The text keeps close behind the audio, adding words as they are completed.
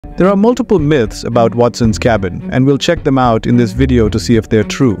There are multiple myths about Watson's cabin, and we'll check them out in this video to see if they're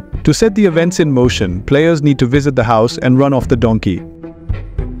true. To set the events in motion, players need to visit the house and run off the donkey.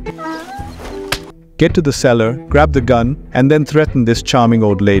 Get to the cellar, grab the gun, and then threaten this charming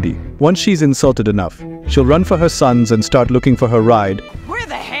old lady. Once she's insulted enough, she'll run for her sons and start looking for her ride. Where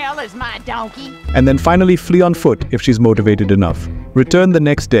the hell is my donkey? And then finally flee on foot if she's motivated enough. Return the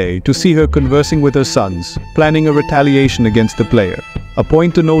next day to see her conversing with her sons, planning a retaliation against the player. A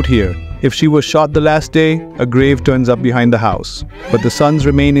point to note here, if she was shot the last day, a grave turns up behind the house, but the sons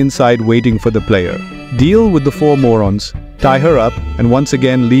remain inside waiting for the player. Deal with the 4 morons, tie her up, and once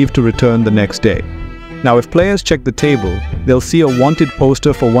again leave to return the next day. Now if players check the table, they'll see a wanted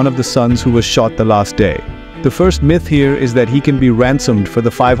poster for one of the sons who was shot the last day. The first myth here is that he can be ransomed for the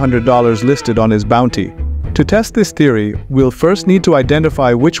 $500 listed on his bounty. To test this theory, we'll first need to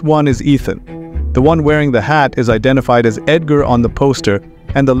identify which one is Ethan. The one wearing the hat is identified as Edgar on the poster,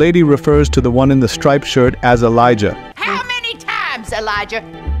 and the lady refers to the one in the striped shirt as Elijah. How many times, Elijah?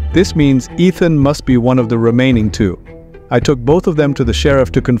 This means Ethan must be one of the remaining 2. I took both of them to the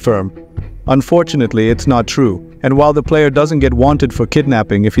sheriff to confirm. Unfortunately, it's not true, and while the player doesn't get wanted for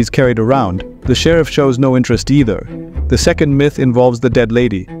kidnapping if he's carried around, the sheriff shows no interest either. The second myth involves the dead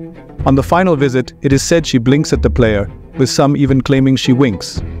lady. On the final visit, it is said she blinks at the player, with some even claiming she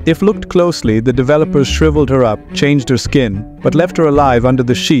winks. If looked closely, the developers shriveled her up, changed her skin, but left her alive under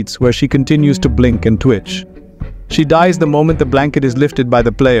the sheets where she continues to blink and twitch. She dies the moment the blanket is lifted by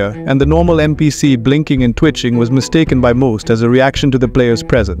the player, and the normal NPC blinking and twitching was mistaken by most as a reaction to the player's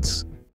presence.